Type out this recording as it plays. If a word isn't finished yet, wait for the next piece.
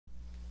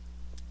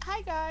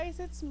Hi guys,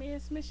 it's me,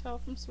 it's Michelle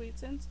from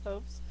Sweets and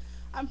Soaps.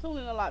 I'm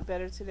feeling a lot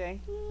better today,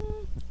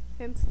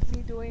 hence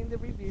me doing the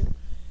review.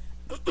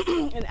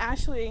 And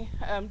actually,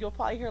 you'll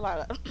probably hear a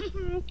lot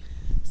of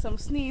some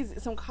sneeze,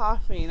 some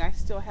coughing. I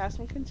still have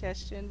some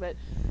congestion, but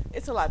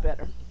it's a lot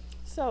better.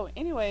 So,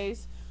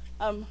 anyways,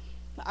 um,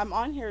 I'm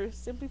on here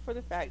simply for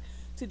the fact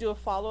to do a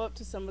follow up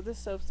to some of the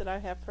soaps that I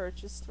have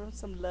purchased from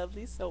some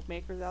lovely soap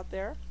makers out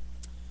there.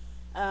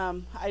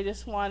 I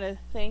just want to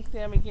thank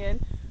them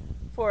again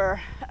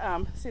for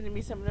sending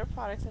me some of their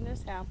products and their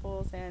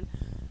samples and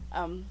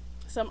um,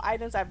 some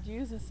items I've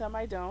used and some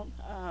I don't.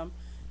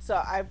 So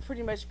I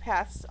pretty much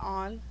passed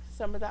on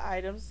some of the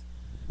items.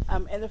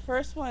 And the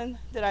first one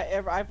that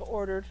I've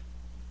ordered,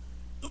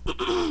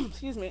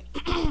 excuse me,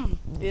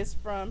 is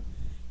from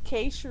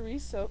K Cherie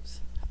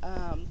Soaps.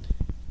 Um,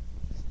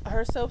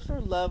 her soaps are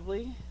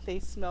lovely. They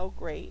smell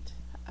great.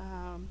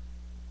 Um,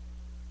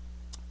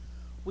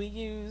 we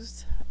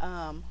used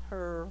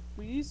her.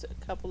 We used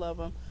a couple of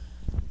them,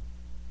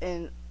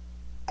 and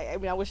I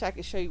mean, I wish I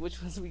could show you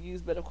which ones we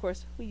used, but of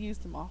course we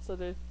used them all, so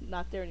they're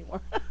not there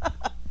anymore.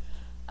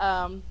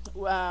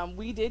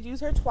 We did use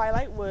her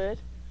Twilight Wood.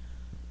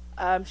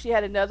 She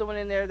had another one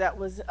in there that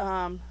was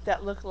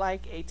that looked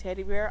like a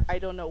teddy bear. I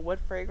don't know what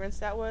fragrance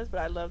that was, but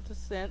I love the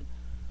scent.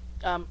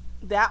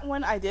 That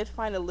one I did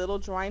find a little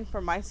drying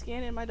for my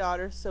skin and my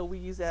daughter's, so we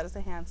use that as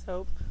a hand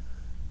soap.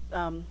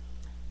 Um,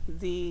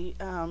 the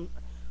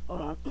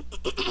hold on,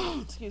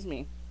 excuse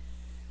me.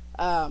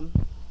 Um,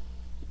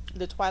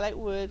 the Twilight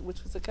Wood,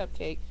 which was a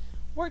cupcake,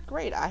 worked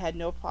great. I had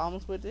no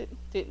problems with it.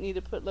 Didn't need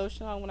to put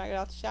lotion on when I got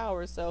out the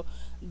shower. So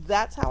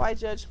that's how I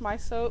judge my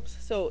soaps.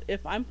 So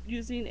if I'm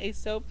using a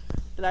soap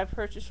that I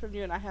purchased from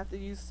you and I have to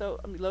use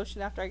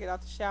lotion after I get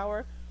out the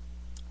shower,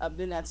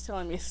 then that's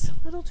telling me it's a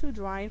little too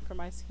drying for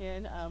my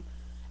skin.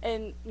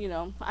 And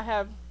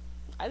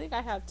I think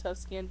I have tough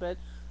skin, but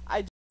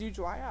I do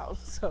dry out.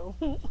 So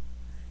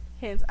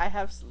hence I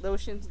have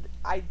lotions.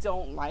 I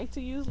don't like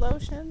to use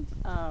lotions.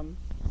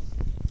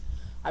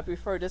 I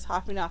prefer just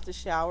hopping off the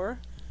shower,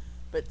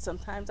 but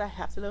sometimes I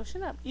have to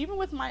lotion up. Even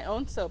with my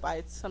own soap,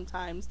 I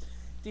sometimes,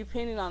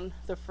 depending on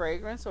the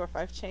fragrance or if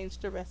I've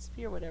changed the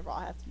recipe or whatever,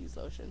 I'll have to use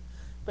lotion.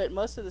 But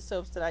most of the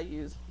soaps that I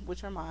use,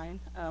 which are mine,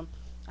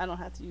 I don't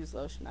have to use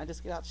lotion. I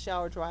just get out the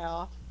shower, dry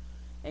off,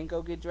 and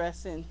go get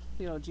dressed and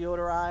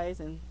deodorize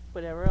and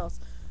whatever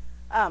else.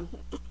 Um,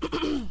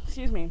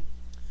 excuse me.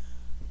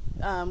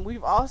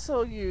 We've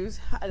also used.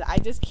 I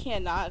just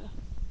cannot.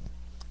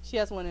 She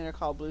has one in there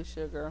called Blue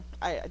Sugar.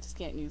 I just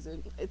can't use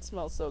it. It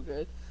smells so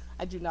good.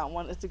 I do not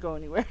want it to go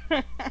anywhere.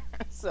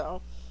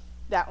 So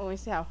that one we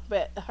see how.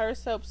 But her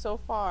soap so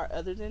far,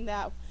 other than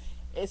that,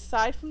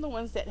 aside from the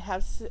ones that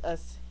have a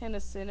hint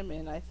of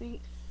cinnamon, I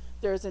think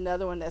there's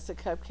another one that's a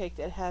cupcake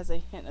that has a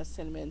hint of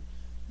cinnamon.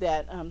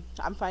 That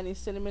I'm finding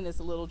cinnamon is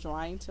a little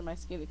drying to my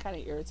skin. It kind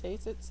of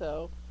irritates it.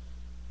 So,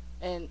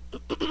 and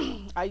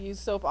I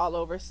use soap all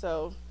over,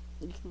 so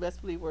you can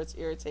best believe where it's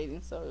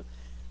irritating. So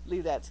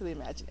leave that to the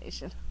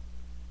imagination,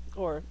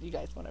 or you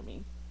guys know what I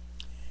mean.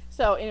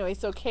 So anyway,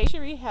 so K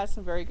Cherie has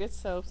some very good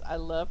soaps. I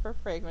love her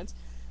fragrance.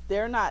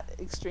 They're not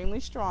extremely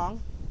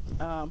strong,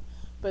 um,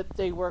 but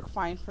they work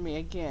fine for me.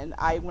 Again,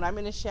 I when I'm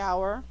in the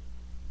shower,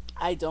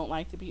 I don't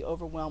like to be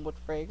overwhelmed with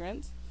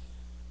fragrance.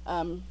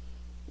 Um,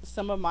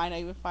 some of mine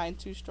I even find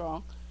too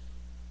strong.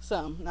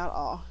 Some, not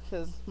all,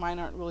 because mine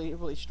aren't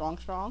really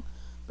strong,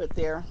 but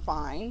they're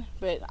fine.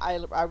 But I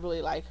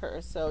really like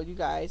her. So you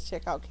guys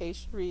check out K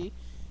Cherie.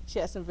 She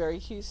has some very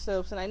cute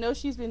soaps, and I know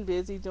she's been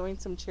busy doing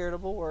some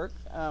charitable work.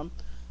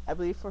 I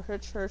believe for her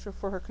church or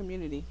for her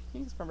community. I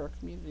think it's from her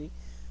community.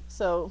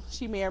 So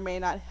she may or may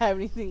not have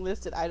anything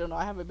listed. I don't know.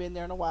 I haven't been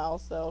there in a while.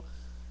 So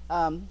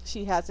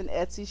she has an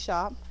Etsy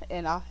shop,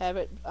 and I'll have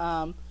it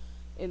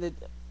in the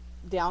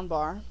down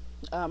bar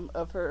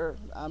of her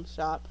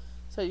shop.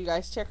 So you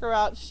guys check her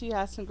out. She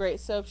has some great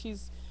soap.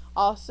 She's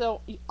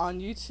also on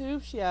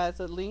YouTube. She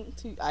has a link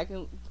to. I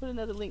can put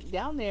another link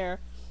down there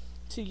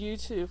to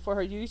YouTube for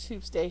her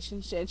YouTube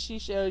station, and she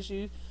shows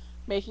you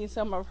making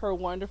some of her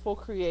wonderful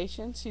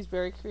creations. She's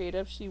very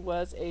creative. She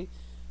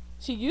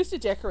used to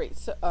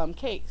decorate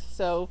cakes,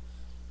 so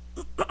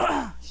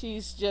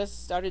she's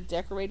just started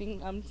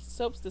decorating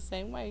soaps the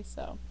same way.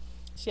 So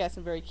she has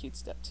some very cute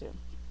stuff too.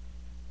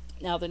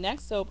 Now the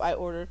next soap I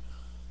ordered,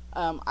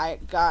 I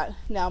got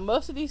now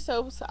most of these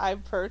soaps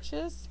I've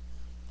purchased.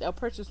 I'll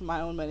purchase with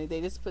my own money. They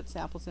just put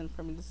samples in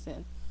for me to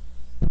send.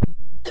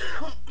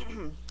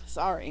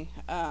 Sorry,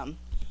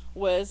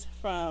 was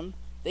from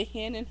the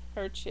Hen and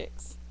Her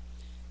Chicks,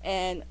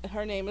 and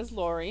her name is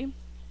Lori,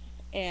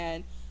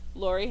 and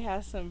Lori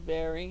has some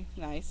very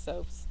nice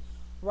soaps.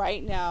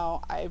 Right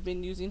now, I've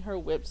been using her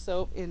whip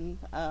soap in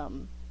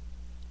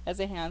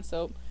as a hand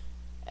soap.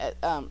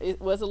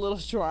 It was a little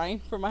drying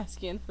for my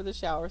skin for the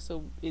shower,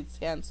 so it's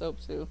hand soap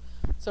too.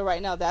 So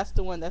right now, that's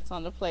the one that's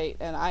on the plate,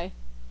 and I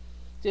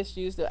just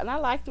used it, and I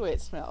like the way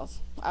it smells.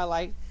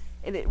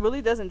 And it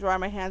really doesn't dry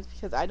my hands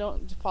because I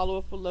don't follow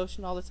up with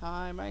lotion all the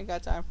time. I ain't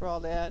got time for all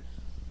that.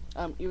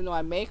 Even though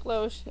I make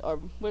lotion or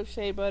whip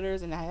shea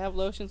butters and I have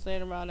lotions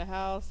laying around the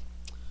house,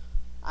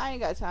 I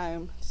ain't got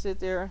time to sit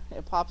there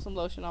and pop some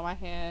lotion on my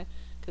hand,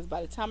 because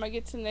by the time I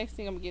get to the next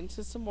thing, I'm getting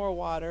to some more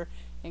water,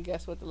 and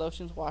guess what? The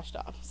lotion's washed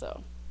off.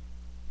 So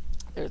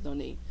there's no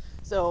need.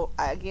 So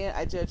again,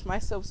 I judge my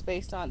soaps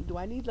based on, do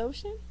I need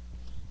lotion?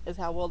 Is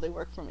how well they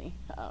work for me.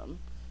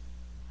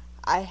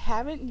 I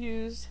haven't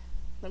used.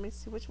 Let me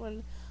see which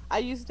one. I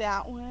used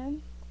that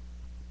one,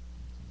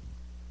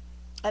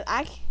 and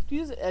I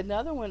use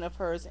another one of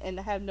hers, and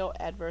I have no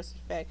adverse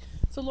effect.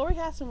 So Lori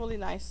has some really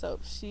nice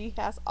soaps. She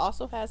has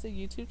also has a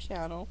YouTube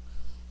channel,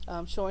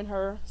 showing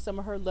her some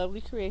of her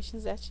lovely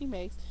creations that she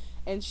makes.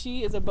 And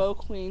she is a bow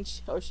queen,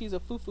 or she's a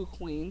foo-foo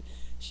queen.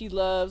 She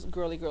loves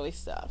girly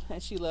stuff,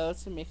 and she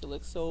loves to make it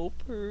look so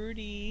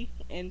pretty,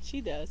 and she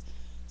does.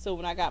 So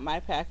when I got my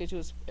package,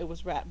 it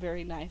was wrapped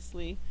very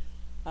nicely,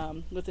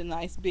 with a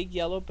nice big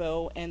yellow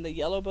bow, and the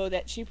yellow bow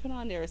that she put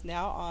on there is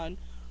now on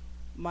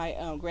my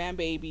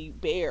grandbaby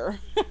bear.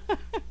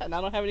 And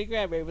I don't have any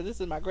grandbaby, but this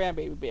is my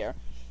grandbaby bear.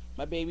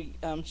 My baby,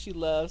 she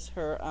loves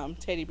her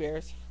teddy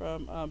bears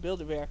from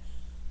Build-A-Bear.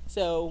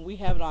 So we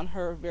have it on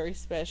her very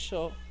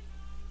special.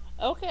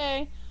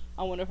 Okay,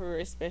 on one of her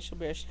very special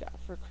bears she got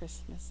for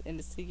Christmas, and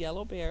it's a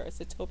yellow bear. It's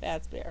a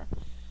topaz bear.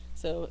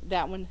 So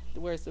that one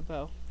wears the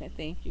bow, and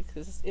thank you,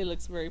 because it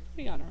looks very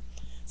pretty on her.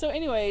 So,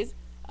 anyways,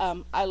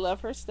 I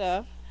love her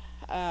stuff.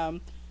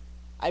 Um,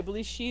 I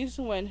believe she's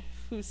the one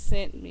who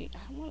sent me.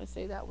 I want to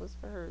say that was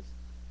for hers.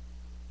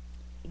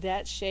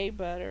 That shea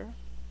butter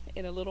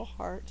in a little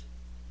heart.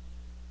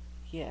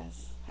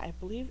 Yes, I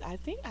believe. I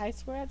think. I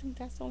swear. I think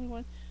that's the only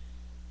one,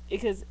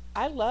 because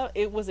I love.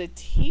 It was a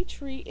tea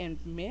tree and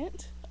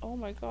mint. Oh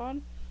my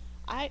god.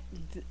 I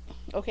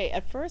okay.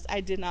 At first,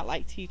 I did not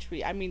like tea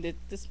tree. I mean,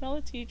 the smell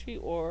of tea tree,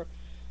 or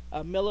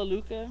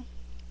Melaleuca.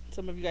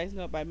 Some of you guys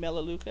know it by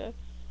Melaleuca.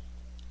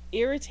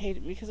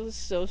 Irritated me because it was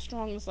so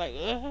strong. It's like,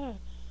 ugh.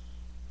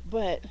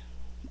 But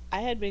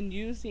I had been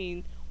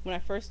using, when I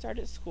first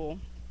started school.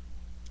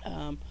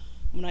 Um,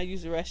 when I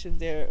used the restroom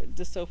there,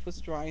 the soap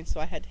was drying, so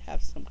I had to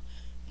have some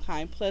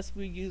kind. Plus,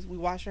 we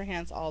wash our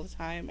hands all the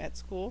time at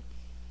school,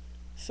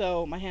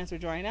 so my hands were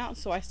drying out.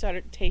 So I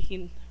started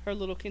taking her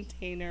little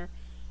container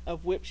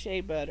of whipped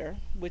shea butter,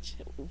 which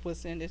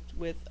was in it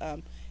with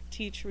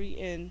tea tree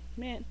and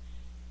mint,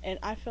 and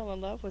I fell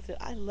in love with it.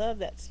 I love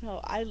that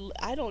smell.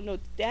 I don't know,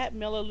 that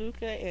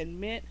Melaleuca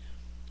and mint,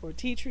 or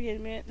tea tree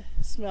and mint,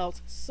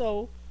 smells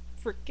so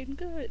freaking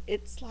good.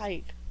 It's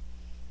like,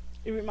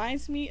 it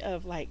reminds me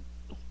of like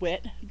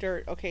wet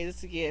dirt. Okay,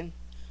 this again.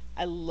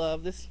 I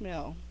love the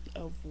smell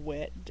of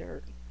wet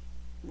dirt.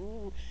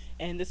 Ooh,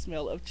 and the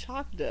smell of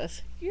chalk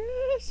dust.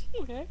 Yes.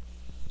 Okay.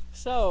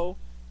 So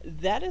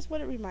that is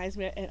what it reminds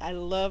me of, and I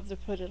love to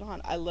put it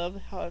on. I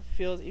love how it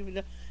feels, even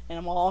though, and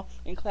I'm all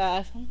in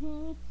class,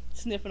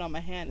 sniffing on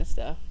my hand and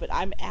stuff. But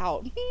I'm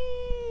out,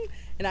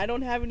 and I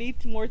don't have any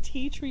more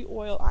tea tree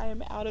oil. I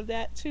am out of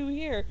that too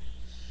here.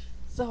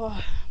 So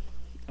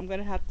I'm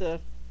gonna have to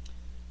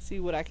see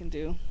what I can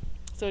do.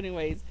 So,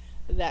 anyways,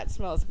 that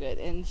smells good,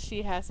 and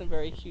she has some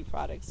very cute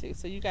products too.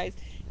 So you guys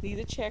need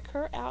to check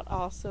her out.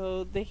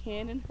 Also, the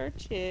Hen and Her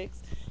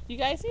Chicks. You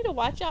guys need to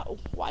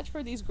watch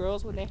for these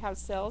girls when they have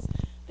sales.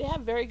 They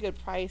have very good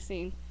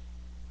pricing.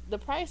 The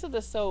price of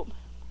the soap,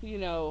 you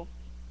know,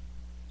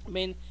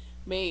 may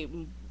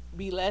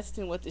be less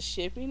than what the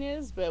shipping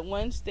is, but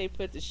once they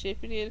put the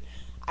shipping in,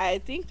 I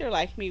think they're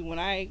like me. When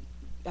I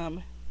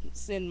um,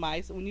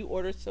 when you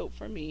order soap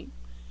from me,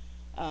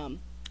 um,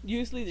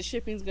 usually the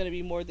shipping is going to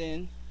be more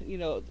than,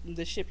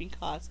 the shipping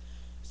cost.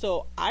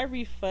 So I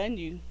refund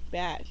you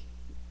back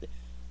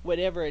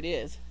whatever it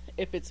is,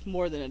 if it's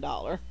more than $1.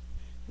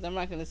 Because I'm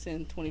not going to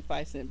send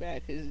 25 cents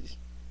back, because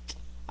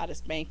I'd have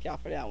spanked y'all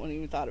for that one.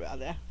 Even thought about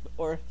that.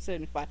 Or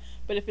 75.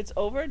 But if it's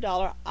over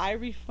 $1, I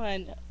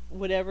refund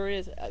whatever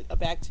it is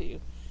back to you.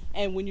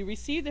 And when you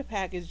receive the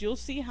package, you'll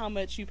see how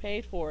much you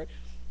paid for it,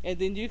 and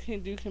then you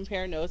can do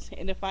compare notes.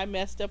 And if I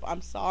messed up,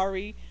 I'm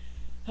sorry.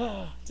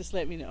 Just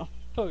let me know.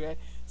 Okay.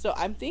 So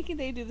I'm thinking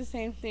they do the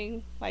same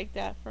thing like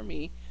that for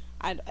me,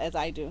 as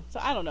I do. So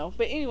I don't know.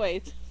 But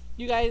anyways,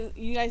 you guys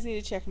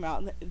need to check them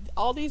out.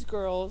 All these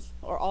girls,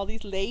 or all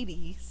these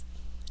ladies,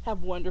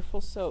 have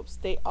wonderful soaps.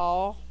 They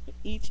all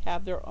each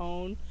have their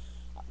own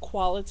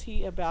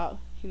quality about,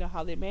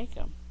 how they make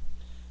them.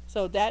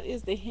 So that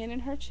is the Hen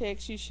and Her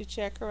Chicks. You should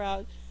check her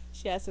out.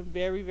 She has some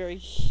very, very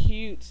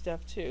cute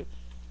stuff too.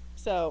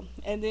 So,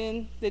 and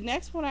then the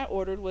next one I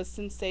ordered was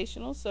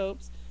Sensational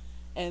Soaps,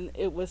 and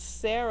it was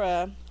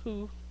Sarah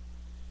who,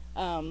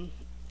 I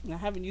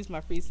haven't used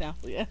my free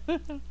sample yet,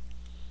 but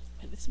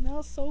it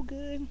smells so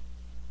good.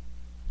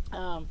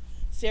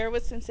 Sarah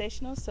with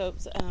Sensational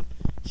Soaps.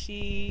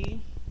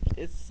 She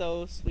is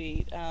so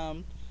sweet.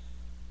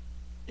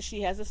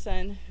 She has a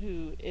son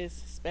who is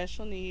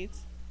special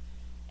needs,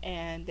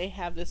 and they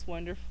have this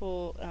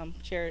wonderful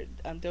charity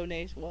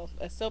donation. Well,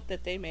 a soap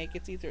that they make.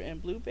 It's either in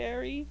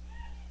blueberry.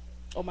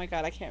 Oh my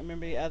god, I can't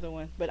remember the other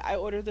one. But I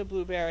ordered the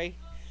blueberry,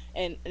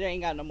 and there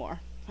ain't got no more.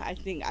 I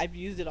think I've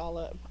used it all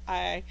up.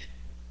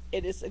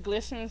 It is a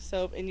glycerin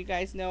soap, and you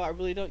guys know I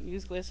really don't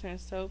use glycerin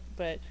soap,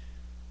 but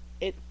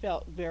it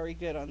felt very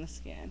good on the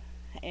skin.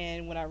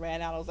 and when I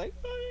ran out, I was like,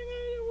 I don't need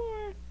any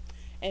more.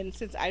 And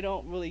since I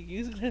don't really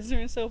use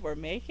glycerin soap or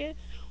make it,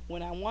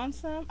 when I want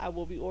some, I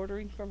will be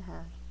ordering from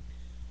her.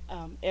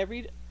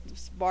 Every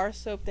bar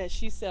soap that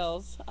she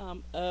sells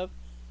of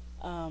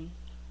um,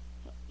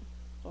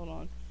 hold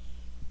on,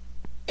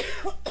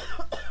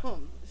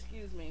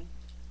 excuse me.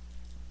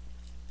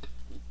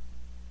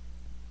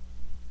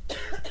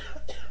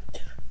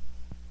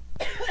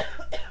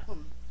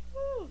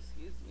 Woo,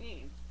 excuse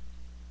me.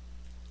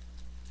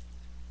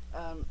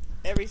 Um,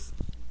 every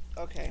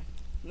okay,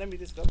 let me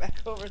just go back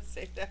over and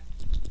say that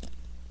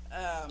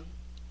um,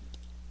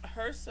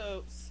 her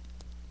soaps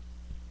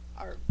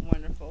are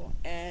wonderful,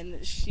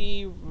 and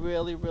she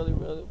really, really,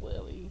 really,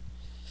 really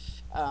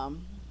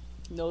um,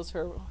 knows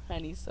her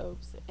honey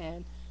soaps.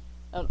 And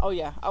oh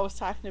yeah, I was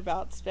talking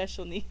about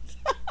special needs.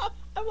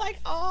 I'm like,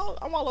 oh,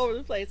 I'm all over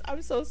the place.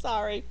 I'm so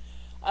sorry,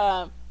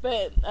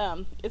 but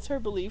it's her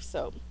belief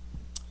soap,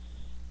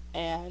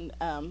 and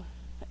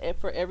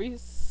for every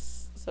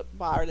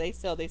bar they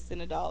sell, they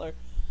send $1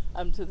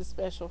 to the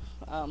special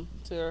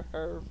to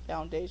her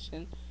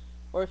foundation,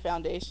 or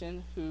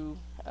foundation who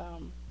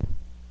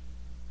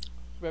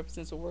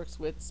represents or works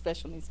with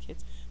special needs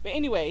kids. But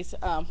anyways,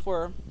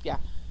 for yeah,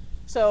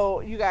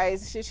 so you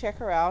guys should check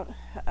her out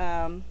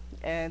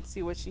and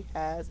see what she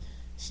has.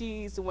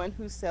 She's the one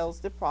who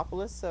sells the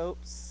propolis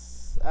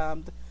soaps,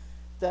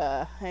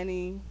 the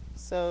honey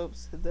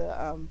soaps,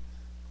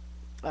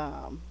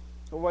 um,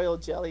 royal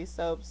jelly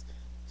soaps.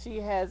 She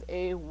has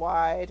a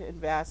wide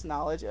and vast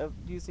knowledge of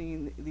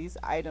using these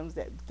items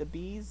that the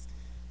bees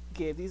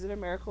give. These are the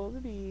miracle of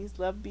the bees.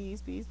 Love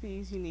bees, bees,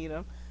 bees. You need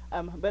them.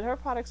 But her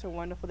products are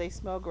wonderful. They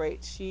smell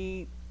great.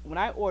 When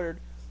I ordered,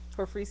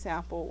 her free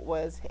sample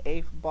was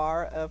a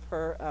bar of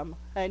her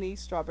honey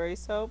strawberry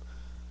soap.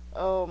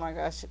 Oh my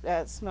gosh,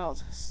 that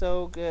smelled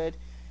so good.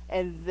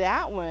 And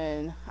that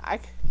one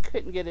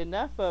couldn't get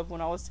enough of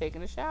when I was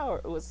taking a shower.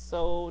 It was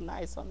so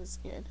nice on the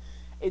skin.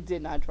 It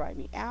did not dry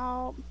me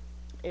out.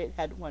 It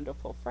had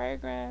wonderful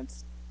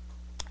fragrance.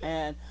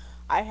 And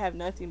I have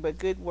nothing but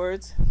good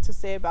words to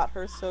say about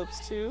her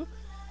soaps too.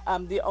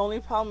 The only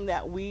problem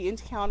that we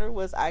encountered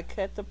was I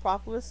cut the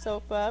propolis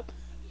soap up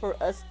for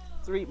us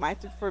three,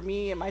 for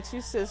me and my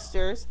two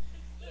sisters,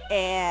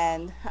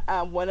 and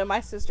one of my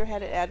sister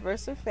had an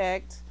adverse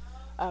effect.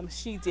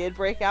 She did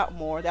break out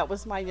more. That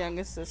was my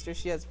youngest sister.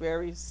 She has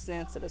very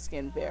sensitive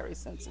skin, very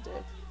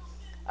sensitive.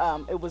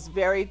 It was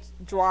very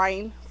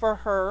drying for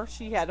her.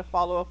 She had to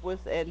follow up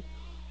with an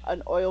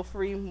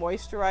oil-free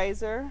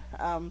moisturizer.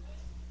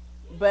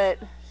 But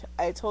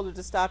I told her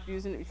to stop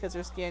using it because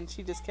her skin,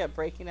 she just kept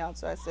breaking out.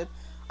 So I said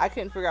I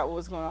couldn't figure out what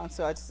was going on,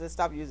 so I just said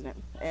stop using it,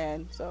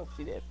 and so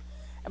she did.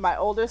 And my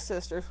older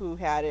sister, who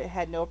had it,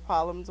 had no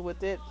problems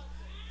with it.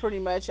 Pretty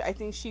much, I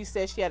think she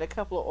said she had a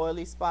couple of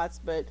oily spots,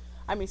 but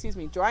I mean, excuse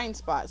me, drying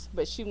spots.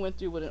 But she went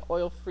through with an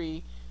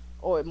oil-free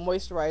oil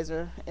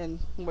moisturizer and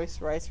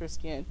moisturized her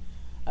skin.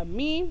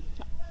 Me,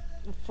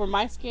 for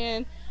my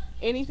skin,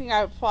 anything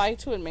I apply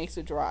to it makes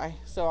it dry.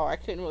 So I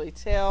couldn't really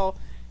tell.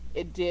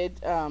 It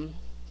did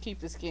keep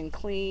the skin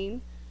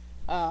clean.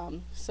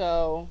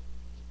 So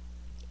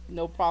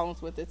no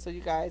problems with it. So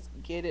you guys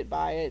get it,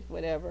 buy it,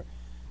 whatever.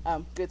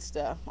 Good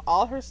stuff.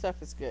 All her stuff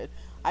is good.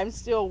 I'm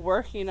still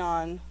working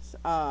on.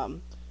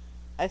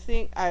 I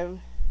think I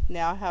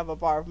now have a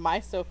bar of my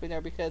soap in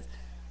there because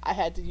I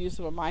had to use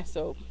some of my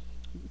soap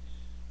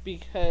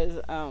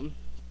because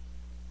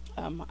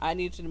I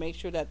need to make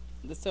sure that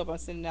the soap I'm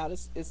sending out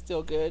is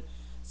still good.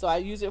 So I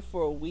use it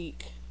for a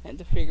week and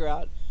to figure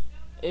out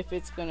if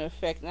it's going to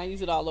affect. And I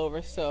use it all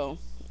over. So,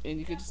 and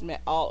you can just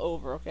met all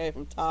over, okay,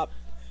 from top,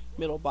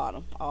 middle,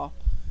 bottom, all.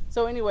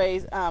 So,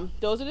 anyways,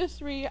 those are the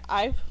three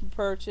I've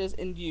purchased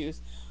and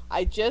used.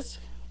 I just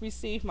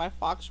received my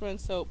Fox Run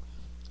soap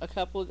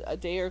a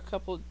day or a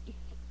couple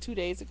 2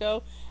 days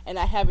ago, and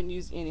I haven't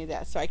used any of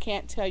that, so I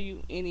can't tell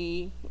you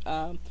any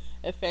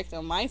effect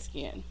on my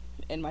skin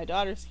and my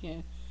daughter's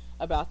skin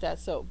about that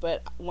soap.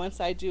 But once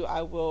I do,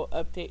 I will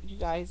update you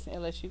guys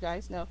and let you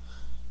guys know.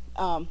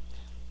 Um,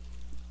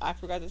 I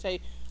forgot to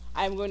say,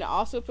 I'm going to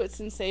also put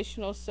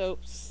Sensational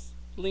Soap's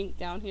link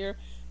down here.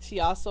 She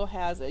also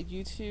has a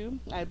YouTube.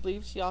 I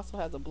believe she also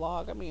has a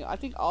blog. I mean, I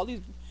think all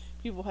these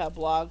people have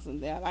blogs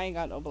and that. I ain't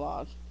got no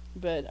blog,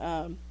 but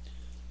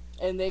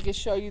and they can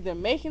show you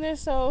them making their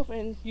soap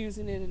and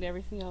using it and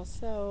everything else.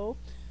 So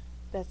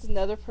that's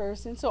another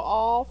person. So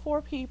all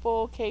four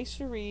people: Kay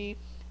Cherie,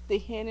 the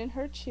Hen and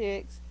Her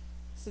Chicks,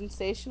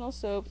 Sensational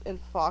Soaps, and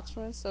Fox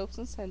Run Soaps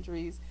and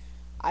Sundries.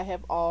 I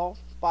have all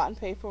bought and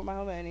paid for my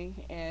own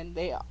money, and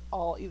they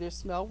all either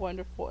smell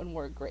wonderful and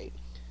work great.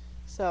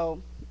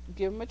 So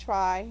give them a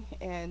try,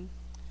 and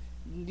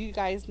you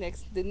guys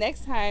the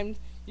next time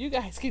you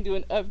guys can do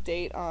an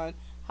update on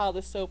how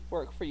the soap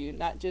work for you,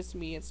 not just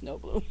me and Snow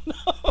Bloom.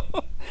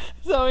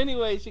 So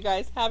anyways, you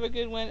guys have a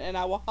good one, and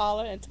I will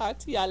holler and talk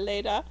to y'all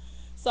later.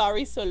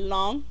 Sorry so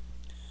long.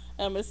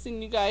 I'm gonna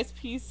send you guys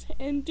peace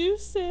and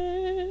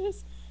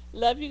deuces.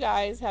 Love you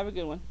guys. Have a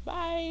good one.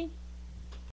 Bye.